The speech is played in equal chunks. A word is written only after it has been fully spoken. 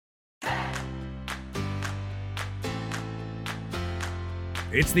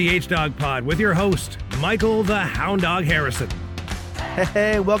It's the H-Dog Pod with your host, Michael the Hound Dog Harrison.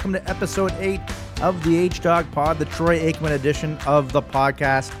 Hey, welcome to episode 8 of the H-Dog Pod, the Troy Aikman edition of the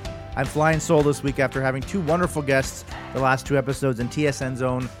podcast. I'm flying solo this week after having two wonderful guests the last two episodes in TSN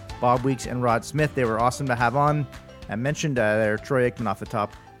Zone, Bob Weeks and Rod Smith. They were awesome to have on. I mentioned their Troy Aikman off the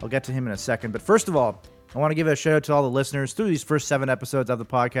top. I'll get to him in a second. But first of all, I want to give a shout out to all the listeners through these first 7 episodes of the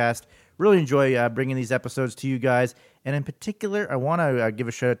podcast. Really enjoy bringing these episodes to you guys. And in particular, I want to give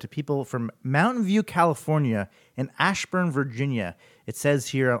a shout out to people from Mountain View, California and Ashburn, Virginia. It says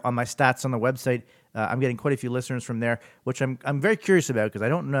here on my stats on the website, I'm getting quite a few listeners from there, which I'm very curious about because I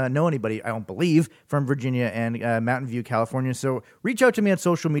don't know anybody, I don't believe, from Virginia and Mountain View, California. So reach out to me on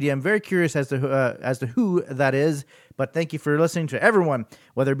social media. I'm very curious as to who that is. But thank you for listening to everyone,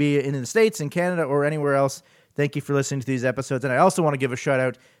 whether it be in the States, in Canada, or anywhere else. Thank you for listening to these episodes. And I also want to give a shout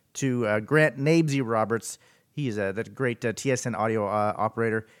out to Grant Nabesy Roberts. He's that great TSN audio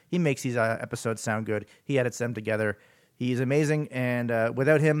operator. He makes these episodes sound good. He edits them together. He's amazing, and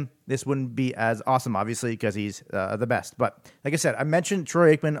without him, this wouldn't be as awesome, obviously, because he's the best. But like I said, I mentioned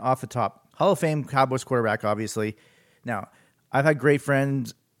Troy Aikman off the top. Hall of Fame Cowboys quarterback, obviously. Now, I've had great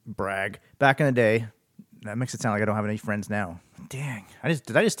friends, brag, back in the day. That makes it sound like I don't have any friends now. Dang.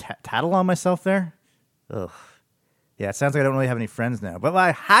 Did I just tattle on myself there? Ugh. Yeah, it sounds like I don't really have any friends now. But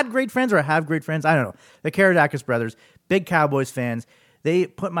I had great friends, or I have great friends. I don't know. The Karadakis brothers, big Cowboys fans. They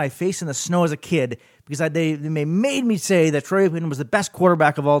put my face in the snow as a kid because they made me say that Troy Aikman was the best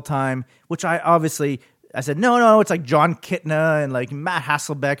quarterback of all time, which I said, no, it's like John Kitna and like Matt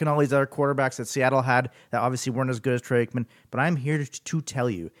Hasselbeck and all these other quarterbacks that Seattle had that obviously weren't as good as Troy Aikman. But I'm here to tell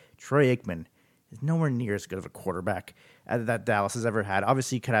you, Troy Aikman is nowhere near as good of a quarterback that Dallas has ever had.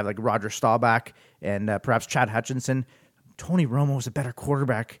 Obviously, you could have like Roger Staubach and perhaps Chad Hutchinson. Tony Romo was a better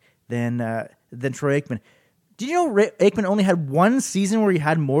quarterback than Troy Aikman. Did you know Aikman only had one season where he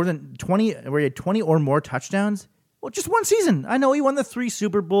had more than 20, where he had 20 or more touchdowns? Well, just one season. I know he won the 3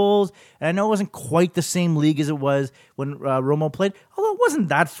 Super Bowls, and I know it wasn't quite the same league as it was when Romo played, although it wasn't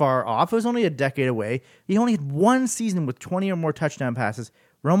that far off. It was only a decade away. He only had one season with 20 or more touchdown passes.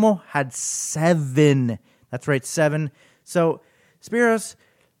 Romo had 7. That's right, 7. So, Spiros,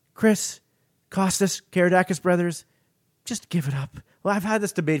 Chris, Costas, Karadakis brothers, just give it up. Well, I've had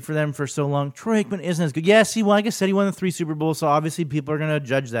this debate for them for so long. Troy Aikman isn't as good. Yes, like I said, he won the 3 Super Bowls, so obviously people are going to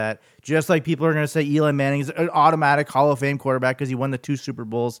judge that. Just like people are going to say Eli Manning is an automatic Hall of Fame quarterback because he won the 2 Super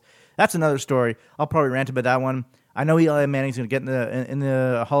Bowls. That's another story. I'll probably rant about that one. I know Eli Manning's going to get in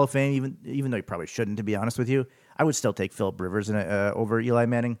the Hall of Fame, even though he probably shouldn't, to be honest with you. I would still take Phillip Rivers over Eli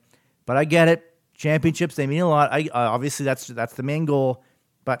Manning. But I get it. Championships, they mean a lot. Obviously, that's the main goal.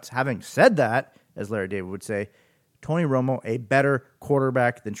 But having said that, as Larry David would say, Tony Romo, a better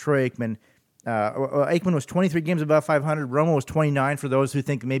quarterback than Troy Aikman. Aikman was 23 games above 500. Romo was 29 for those who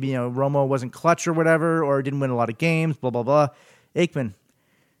think maybe Romo wasn't clutch or whatever, or didn't win a lot of games, blah, blah, blah. Aikman,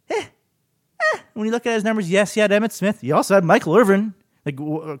 when you look at his numbers, yes, he had Emmitt Smith. He also had Michael Irvin. Like,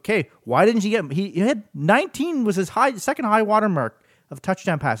 okay, why didn't you get him? He had 19 was his second high water mark of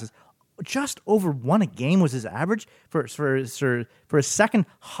touchdown passes. Just over 1 a game was his average for his second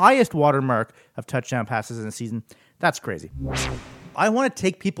highest watermark of touchdown passes in the season. That's crazy. I want to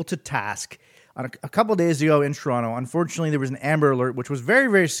take people to task. On a couple of days ago in Toronto, unfortunately, there was an Amber Alert, which was very,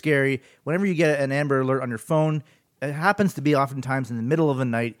 very scary. Whenever you get an Amber Alert on your phone, it happens to be oftentimes in the middle of the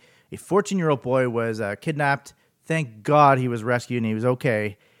night. A 14-year-old boy was kidnapped. Thank God he was rescued and he was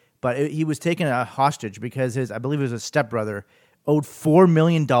okay. But he was taken a hostage because I believe it was his stepbrother, owed $4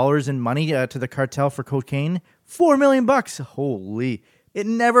 million in money to the cartel for cocaine. $4 million. Holy. It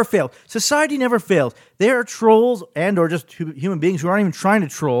never failed. Society never fails. There are trolls and or just human beings who aren't even trying to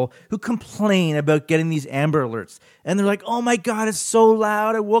troll who complain about getting these Amber Alerts. And they're like, oh my God, it's so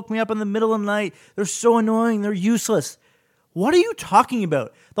loud. It woke me up in the middle of the night. They're so annoying. They're useless. What are you talking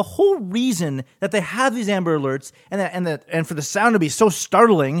about? The whole reason that they have these Amber Alerts and for the sound to be so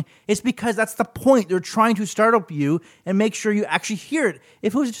startling is because that's the point. They're trying to startle you and make sure you actually hear it.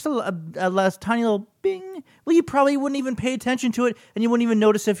 If it was just a tiny little bing, well, you probably wouldn't even pay attention to it and you wouldn't even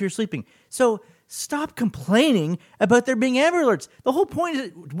notice if you're sleeping. So stop complaining about there being Amber Alerts. The whole point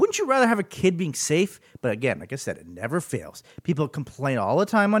is, wouldn't you rather have a kid being safe? But again, like I said, it never fails. People complain all the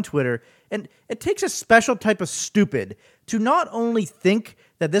time on Twitter, and it takes a special type of stupid to not only think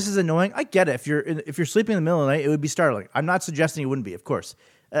that this is annoying. I get it. If you're sleeping in the middle of the night, it would be startling. I'm not suggesting it wouldn't be, of course.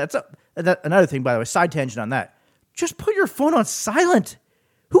 That's another thing, by the way, side tangent on that. Just put your phone on silent.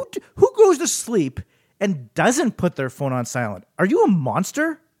 Who goes to sleep and doesn't put their phone on silent? Are you a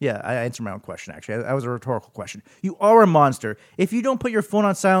monster? Yeah, I answered my own question, actually. That was a rhetorical question. You are a monster. If you don't put your phone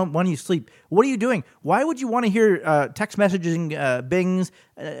on silent when you sleep, what are you doing? Why would you want to hear text messaging, bings,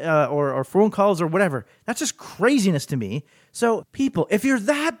 or phone calls or whatever? That's just craziness to me. So, people, if you're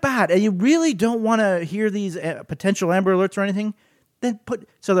that bad and you really don't want to hear these potential Amber Alerts or anything, then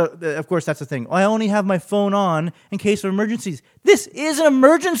of course, that's the thing. I only have my phone on in case of emergencies. This is an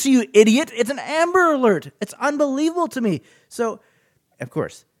emergency, you idiot. It's an Amber Alert. It's unbelievable to me. So, of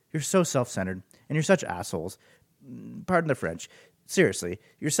course, you're so self-centered and you're such assholes. Pardon the French. Seriously,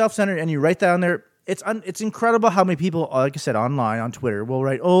 you're self-centered and you write down there. It's incredible how many people, like I said, online, on Twitter, will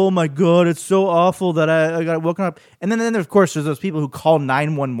write, oh my God, it's so awful that I got woken up. And then, of course, there's those people who call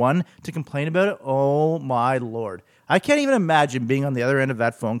 911 to complain about it. Oh my Lord. I can't even imagine being on the other end of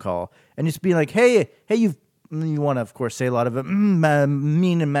that phone call and just being like, hey, you want to, of course, say a lot of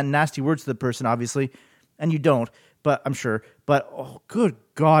mean and nasty words to the person, obviously, and you don't, but I'm sure. But, oh, good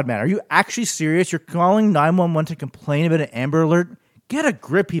God, man, are you actually serious? You're calling 911 to complain about an Amber Alert? Get a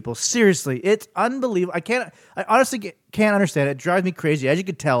grip, people. Seriously, it's unbelievable. I honestly can't understand it. It drives me crazy. As you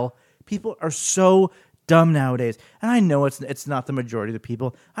can tell, people are so dumb nowadays. And I know it's not the majority of the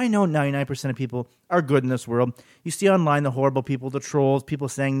people. I know 99% of people are good in this world. You see online the horrible people, the trolls, people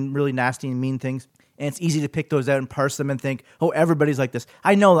saying really nasty and mean things. And it's easy to pick those out and parse them and think, oh, everybody's like this.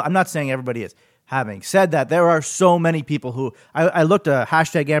 I know, I'm not saying everybody is. Having said that, there are so many people who, I looked at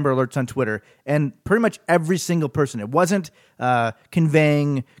hashtag Amber Alerts on Twitter, and pretty much every single person, it wasn't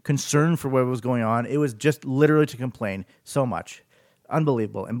conveying concern for what was going on. It was just literally to complain so much.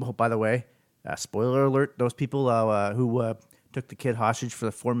 Unbelievable. And by the way, spoiler alert, those people who took the kid hostage for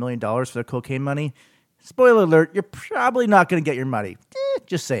the $4 million for their cocaine money, spoiler alert, you're probably not going to get your money.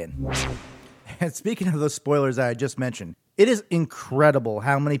 Just saying. And speaking of those spoilers that I just mentioned, it is incredible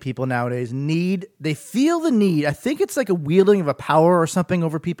how many people nowadays they feel the need, I think it's like a wielding of a power or something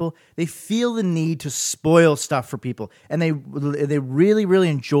over people. They feel the need to spoil stuff for people. And they really, really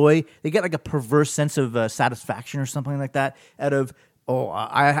enjoy, they get like a perverse sense of satisfaction or something like that out of,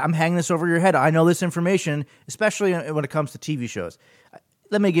 I'm hanging this over your head. I know this information, especially when it comes to TV shows.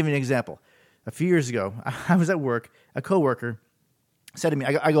 Let me give you an example. A few years ago, I was at work. A coworker said to me,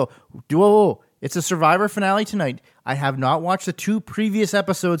 I go, it's a Survivor finale tonight. I have not watched the 2 previous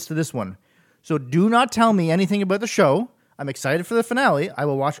episodes to this one. So do not tell me anything about the show. I'm excited for the finale. I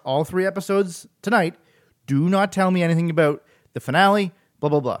will watch all 3 episodes tonight. Do not tell me anything about the finale, blah,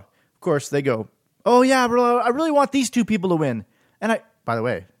 blah, blah. Of course, they go, oh yeah, bro, I really want these 2 people to win. And by the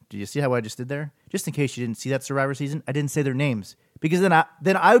way, do you see how I just did there? Just in case you didn't see that Survivor season, I didn't say their names. Because then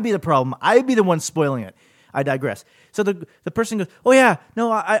I would be the problem. I would be the one spoiling it. I digress. So the person goes, oh yeah, no,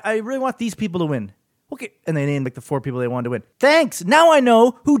 I really want these people to win. Okay, and they named like the 4 people they wanted to win. Thanks. Now I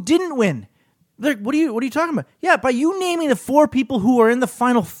know who didn't win. They're like, what are you talking about? Yeah, by you naming the 4 people who are in the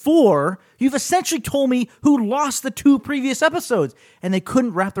final 4, you've essentially told me who lost the 2 previous episodes, and they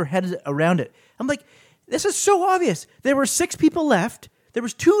couldn't wrap their heads around it. I'm like, this is so obvious. There were 6 people left. There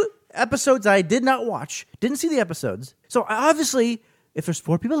was 2 episodes I did not watch. Didn't see the episodes. So obviously, if there's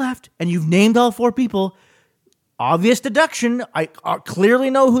 4 people left and you've named all 4 people, obvious deduction, I clearly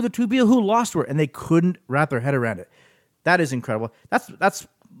know who the 2 people who lost were, and they couldn't wrap their head around it. That is incredible. That's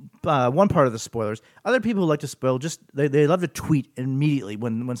one part of the spoilers. Other people who like to spoil, they love to tweet immediately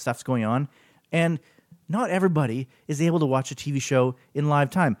when stuff's going on, and not everybody is able to watch a TV show in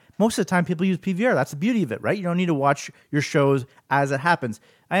live time. Most of the time, people use PVR. That's the beauty of it, right? You don't need to watch your shows as it happens.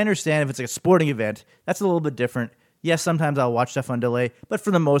 I understand if it's like a sporting event, that's a little bit different. Yes, sometimes I'll watch stuff on delay, but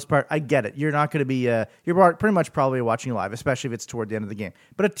for the most part, I get it. You're not going to be, you're pretty much probably watching live, especially if it's toward the end of the game.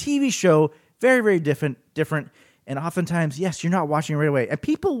 But a TV show, very, very different, and oftentimes, yes, you're not watching right away. And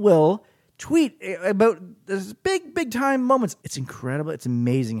people will tweet about this big time moments. It's incredible. It's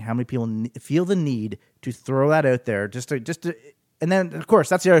amazing how many people feel the need to throw that out there just to, and then, of course,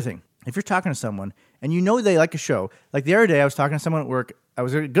 that's the other thing. If you're talking to someone and you know they like a show, like the other day I was talking to someone at work, I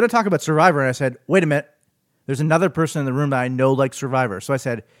was going to talk about Survivor, and I said, wait a minute. There's another person in the room that I know likes Survivor. So I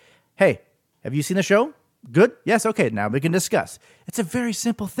said, hey, have you seen the show? Good? Yes, okay, now we can discuss. It's a very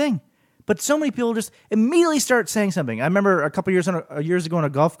simple thing. But so many people just immediately start saying something. I remember a couple years ago on a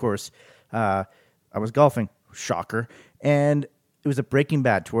golf course, I was golfing, shocker, and it was a Breaking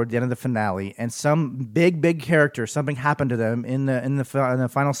Bad toward the end of the finale, and some big character, something happened to them in the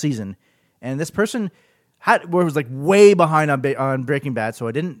final season. And this person was like way behind on Breaking Bad, so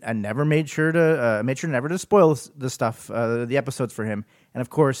I never made sure never to spoil the stuff, the episodes for him. And of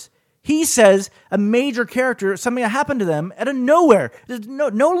course, he says a major character, something that happened to them out of nowhere. There's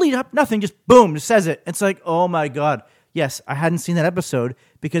no lead up, nothing, just boom, just says it. It's like, oh my God. Yes, I hadn't seen that episode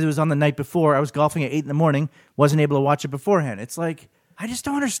because it was on the night before. I was golfing at 8 in the morning, wasn't able to watch it beforehand. It's like, I just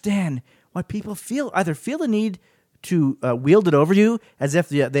don't understand why people either feel the need to wield it over you as if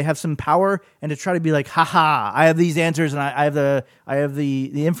they have some power, and to try to be like, haha, I have these answers and I have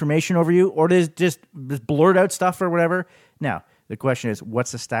the information over you, or to just blurt out stuff or whatever. Now, the question is,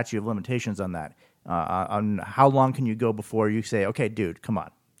 what's the statute of limitations on that? On how long can you go before you say, okay, dude, come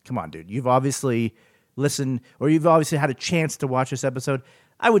on, dude. You've obviously listened, or you've obviously had a chance to watch this episode.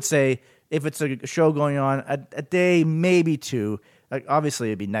 I would say if it's a show going on a day, maybe two, like, obviously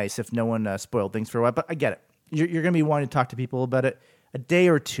it'd be nice if no one spoiled things for a while, but I get it. You're going to be wanting to talk to people about it. A day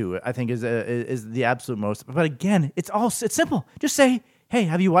or two, I think, is the absolute most. But again, it's simple. Just say, hey,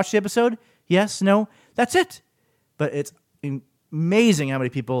 have you watched the episode? Yes, no, that's it. But it's amazing how many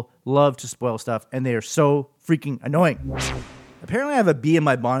people love to spoil stuff, and they are so freaking annoying. Apparently, I have a bee in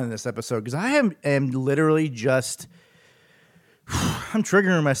my bonnet in this episode because I am literally just... I'm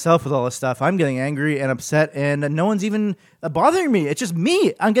triggering myself with all this stuff. I'm getting angry and upset, and no one's even bothering me. It's just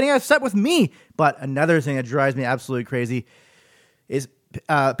me. I'm getting upset with me. But another thing that drives me absolutely crazy is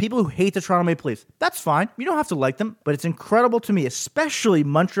people who hate the Toronto Maple Leafs. That's fine. You don't have to like them, but it's incredible to me, especially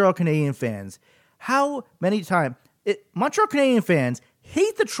Montreal Canadiens fans, how many times Montreal Canadiens fans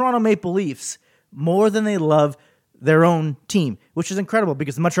hate the Toronto Maple Leafs more than they love their own team, which is incredible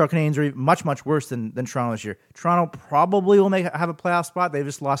because the Montreal Canadiens are much, much worse than Toronto this year. Toronto probably will have a playoff spot. They've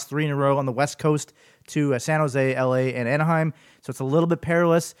just lost 3 in a row on the West Coast to San Jose, LA, and Anaheim, so it's a little bit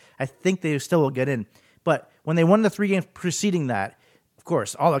perilous. I think they still will get in. But when they won the 3 games preceding that, of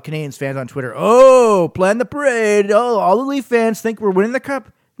course, all the Canadiens fans on Twitter, plan the parade. Oh, all the Leaf fans think we're winning the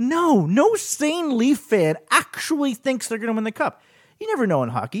Cup. No sane Leaf fan actually thinks they're going to win the Cup. You never know in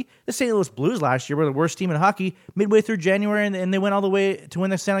hockey. The St. Louis Blues last year were the worst team in hockey midway through January, and they went all the way to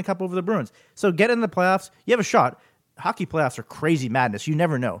win the Stanley Cup over the Bruins. So get in the playoffs. You have a shot. Hockey playoffs are crazy madness. You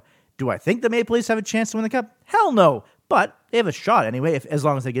never know. Do I think the Maple Leafs have a chance to win the Cup? Hell no. But they have a shot anyway, as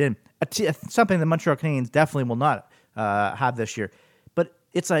long as they get in. Something the Montreal Canadiens definitely will not have this year. But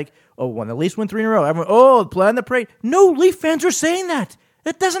it's like, when the Leafs win 3 in a row, everyone, plan the parade. No, Leaf fans are saying that.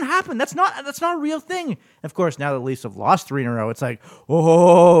 It doesn't happen. That's not a real thing. Of course, now the Leafs have lost 3 in a row. It's like,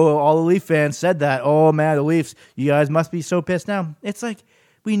 all the Leaf fans said that. Oh, man, the Leafs, you guys must be so pissed now. It's like,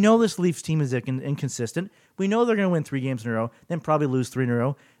 we know this Leafs team is inconsistent. We know they're going to win 3 games in a row, then probably lose 3 in a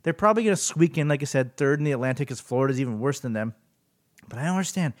row. They're probably going to squeak in, like I said, 3rd in the Atlantic because Florida's even worse than them. But I don't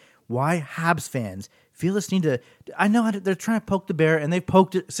understand why Habs fans feel this need to... I know they're trying to poke the bear, and they've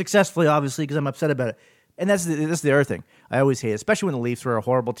poked it successfully, obviously, because I'm upset about it. And that's the other thing I always hate, especially when the Leafs were a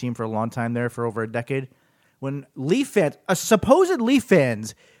horrible team for a long time there, for over a decade. When Leaf fans, supposed Leaf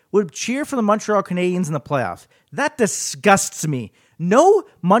fans, would cheer for the Montreal Canadiens in the playoffs. That disgusts me. No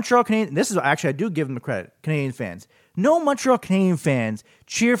Montreal Canadiens, this is actually, I do give them the credit, Canadian fans. No Montreal Canadian fans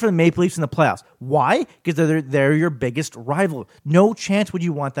cheer for the Maple Leafs in the playoffs. Why? Because they're your biggest rival. No chance would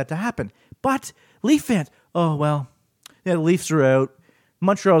you want that to happen. But Leaf fans, the Leafs are out.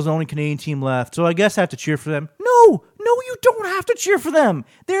 Montreal's the only Canadian team left, so I guess I have to cheer for them. No, you don't have to cheer for them.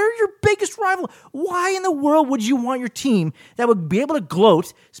 They're your biggest rival. Why in the world would you want your team that would be able to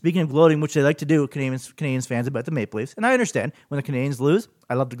gloat, speaking of gloating, which they like to do, Canadians fans, about the Maple Leafs, and I understand, when the Canadians lose,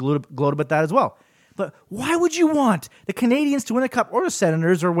 I love to gloat about that as well. But why would you want the Canadians to win the Cup, or the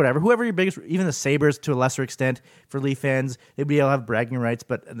Senators, or whatever, whoever your biggest, even the Sabres to a lesser extent, for Leaf fans, they'd be able to have bragging rights,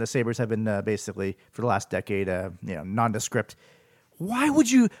 but the Sabres have been basically, for the last decade, nondescript. Why would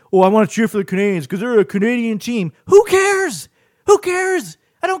you... I want to cheer for the Canadiens because they're a Canadian team. Who cares?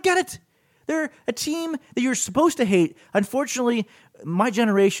 I don't get it. They're a team that you're supposed to hate. Unfortunately, my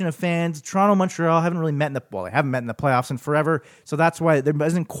generation of fans, Toronto, Montreal, haven't really met they haven't met in the playoffs in forever. So that's why there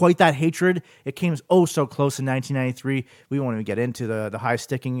isn't quite that hatred. It came so close in 1993. We won't even get into the high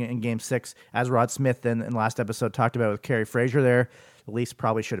sticking in Game 6, as Rod Smith in the last episode talked about with Carey Fraser there. The Leafs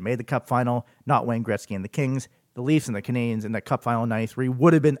probably should have made the Cup final, not Wayne Gretzky and the Kings. The Leafs and the Canadiens in the Cup final in 93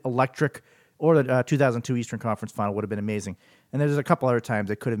 would have been electric, or the 2002 Eastern Conference final would have been amazing. And there's a couple other times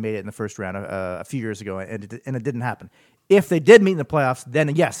they could have made it in the first round a few years ago, and it didn't happen. If they did meet in the playoffs,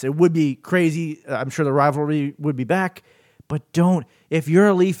 then yes, it would be crazy. I'm sure the rivalry would be back. But don't. If you're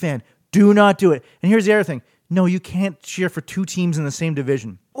a Leaf fan, do not do it. And here's the other thing. No, you can't cheer for 2 teams in the same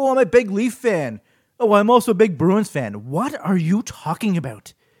division. I'm a big Leaf fan. I'm also a big Bruins fan. What are you talking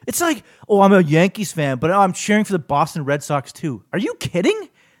about? It's like, I'm a Yankees fan, but I'm cheering for the Boston Red Sox too. Are you kidding?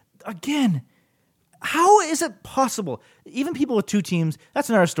 Again, how is it possible? Even people with 2 teams, that's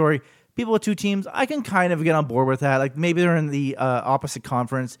another story. People with 2 teams, I can kind of get on board with that. Like maybe they're in the opposite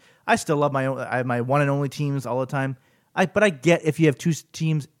conference. I still love I have my one and only teams all the time. But I get if you have two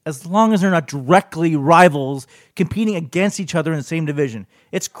teams, as long as they're not directly rivals competing against each other in the same division.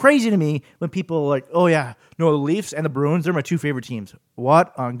 It's crazy to me when people are like, oh yeah, no, the Leafs and the Bruins, they're my two favorite teams.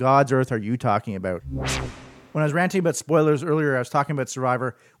 What on God's earth are you talking about? When I was ranting about spoilers earlier, I was talking about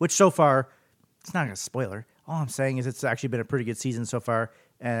Survivor, which so far, it's not a spoiler. All I'm saying is it's actually been a pretty good season so far.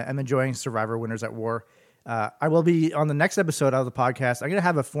 I'm enjoying Survivor Winners at War. I will be on the next episode of the podcast. I'm going to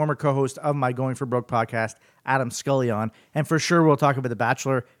have a former co-host of my Going for Broke podcast, Adam Scully, on. And for sure, we'll talk about The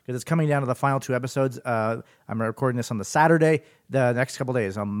Bachelor because it's coming down to the final two episodes. I'm recording this on the Saturday, the next couple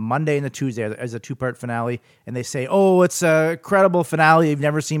days. On Monday and the Tuesday is a two-part finale. And they say, oh, it's a credible finale you've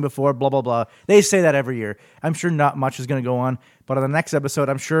never seen before, blah, blah, blah. They say that every year. I'm sure not much is going to go on. But on the next episode,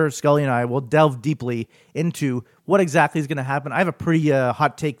 I'm sure Scully and I will delve deeply into what exactly is going to happen. I have a pretty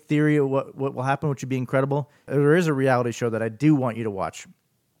hot take theory of what will happen, which would be incredible. There is a reality show that I do want you to watch.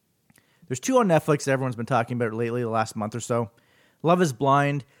 There's two on Netflix that everyone's been talking about lately, the last month or so. Love is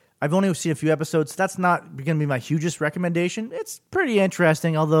Blind. I've only seen a few episodes. That's not going to be my hugest recommendation. It's pretty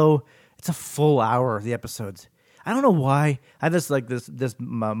interesting, although it's a full hour of the episodes. I don't know why. I have this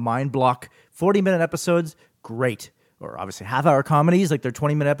mind block. 40-minute episodes, great. Or obviously half-hour comedies, like they're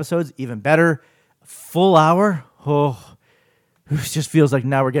 20-minute episodes, even better. Full hour, oh, it just feels like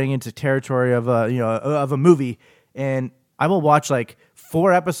now we're getting into territory of a movie. And I will watch like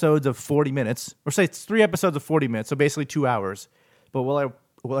 4 episodes of 40 minutes, or say it's 3 episodes of 40 minutes, so basically 2 hours. But will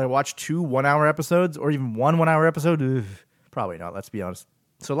I watch 2 1-hour episodes, or even 1 1-hour episode? Ugh, probably not. Let's be honest.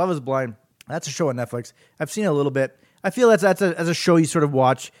 So Love is Blind. That's a show on Netflix. I've seen it a little bit. I feel that's a show you sort of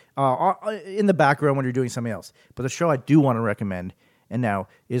watch in the background when you're doing something else. But the show I do want to recommend, and now,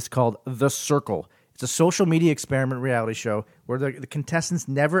 is called The Circle. It's a social media experiment reality show where the contestants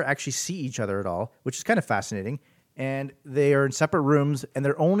never actually see each other at all, which is kind of fascinating. And they are in separate rooms, and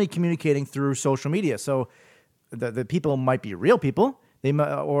they're only communicating through social media. So the people might be real people. They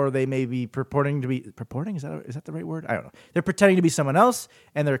may be purporting. Is that the right word? I don't know. They're pretending to be someone else,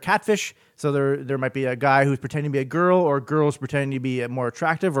 and they're catfish. So there might be a guy who's pretending to be a girl, or a girl's pretending to be more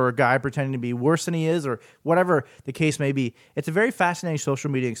attractive, or a guy pretending to be worse than he is, or whatever the case may be. It's a very fascinating social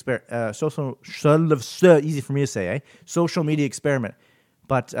media easy for me to say, social media experiment.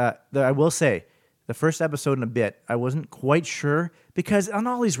 But I will say, the first episode in a bit, I wasn't quite sure, because on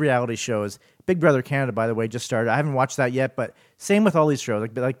all these reality shows, Big Brother Canada, by the way, just started. I haven't watched that yet, but same with all these shows,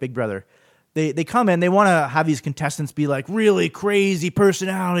 like Big Brother. They come in, they want to have these contestants be like really crazy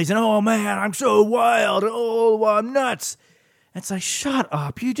personalities, and oh man, I'm so wild, oh, I'm nuts. And it's like, shut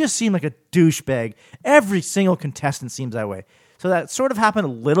up, you just seem like a douchebag. Every single contestant seems that way. So that sort of happened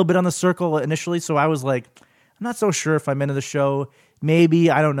a little bit on The Circle initially, so I was like, I'm not so sure if I'm into the show. Maybe,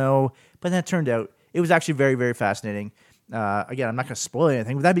 I don't know. But then it turned out it was actually very, very fascinating. Again, I'm not going to spoil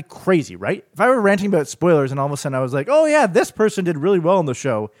anything, but that'd be crazy, right? If I were ranting about spoilers and all of a sudden I was like, oh yeah, this person did really well on the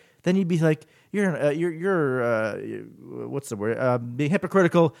show, then you'd be like, you're what's the word? Being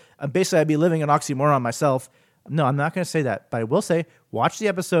hypocritical. Basically, I'd be living an oxymoron myself. No, I'm not going to say that, but I will say, watch the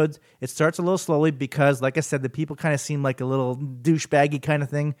episodes. It starts a little slowly because, like I said, the people kind of seem like a little douchebaggy kind of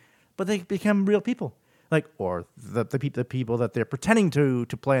thing, but they become real people. Or the people that they're pretending to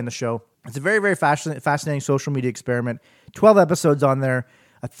play in the show. It's a very, very fascinating social media experiment. 12 episodes on there.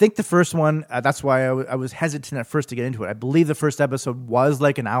 I think the first one, that's why I was hesitant at first to get into it. I believe the first episode was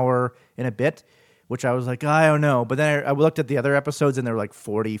like an hour and a bit, which I was like, I don't know. But then I looked at the other episodes, and they were like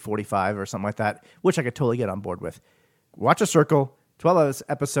 40, 45 or something like that, which I could totally get on board with. Watch The Circle. 12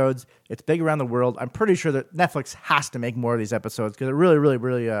 episodes. It's big around the world. I'm pretty sure that Netflix has to make more of these episodes because it really, really,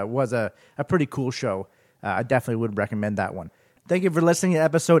 really was a pretty cool show. I definitely would recommend that one. Thank you for listening to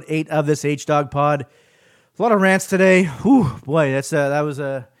episode 8 of this H-Dog Pod. A lot of rants today. Whew, boy, it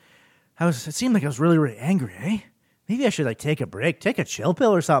seemed like I was really, really angry, eh? Maybe I should take a break, take a chill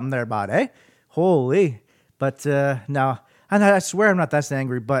pill or something there, bud, eh? Holy. But no, I swear I'm not that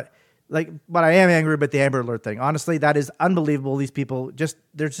angry, but I am angry about the Amber Alert thing. Honestly, that is unbelievable. These people,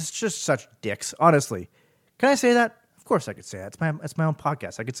 they're just such dicks, honestly. Can I say that? Of course I could say that. It's my own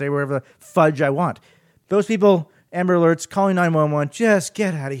podcast. I could say whatever the fudge I want. Those people, Amber Alerts, calling 911, just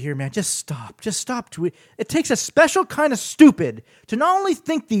get out of here, man. Just stop. It takes a special kind of stupid to not only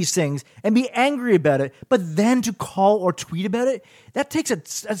think these things and be angry about it, but then to call or tweet about it. That takes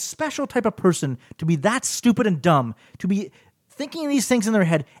a special type of person to be that stupid and dumb, to be thinking these things in their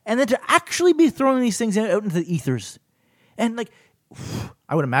head, and then to actually be throwing these things out into the ethers. And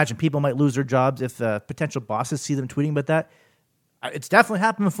I would imagine people might lose their jobs if potential bosses see them tweeting about that. It's definitely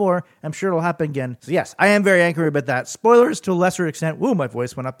happened before. I'm sure it'll happen again. So yes, I am very angry about that. Spoilers to a lesser extent. Woo, my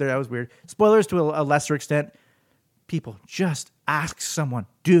voice went up there. That was weird. Spoilers to a lesser extent. People, just ask someone,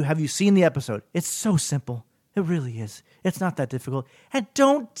 have you seen the episode? It's so simple. It really is. It's not that difficult. And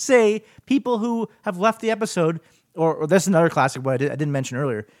don't say people who have left the episode, or this is another classic one I didn't mention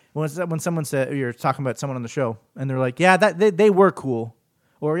earlier. When someone said, you're talking about someone on the show, and they're like, yeah, they were cool.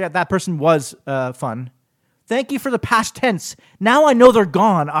 Or, yeah, that person was fun. Thank you for the past tense. Now I know they're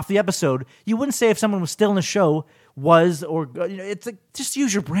gone off the episode. You wouldn't say if someone was still in the show, was, or, it's like, just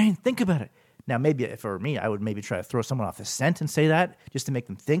use your brain. Think about it. Now, maybe if it were me, I would maybe try to throw someone off the scent and say that, just to make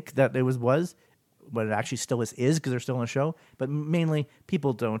them think that it was, but it actually still is because they're still in the show. But mainly,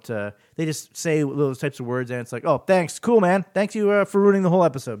 people don't, they just say those types of words, and it's like, oh, thanks, cool, man. Thank you for ruining the whole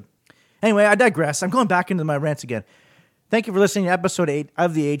episode. Anyway, I digress. I'm going back into my rants again. Thank you for listening to episode 8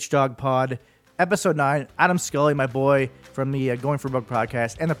 of the H-Dog Pod. Episode 9, Adam Scully, my boy from the Going for Broke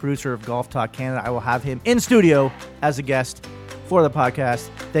podcast and the producer of Golf Talk Canada. I will have him in studio as a guest for the podcast.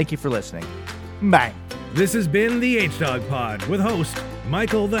 Thank you for listening. Bye. This has been the H-Dog Pod with host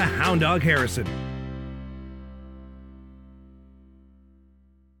Michael the Hound Dog Harrison.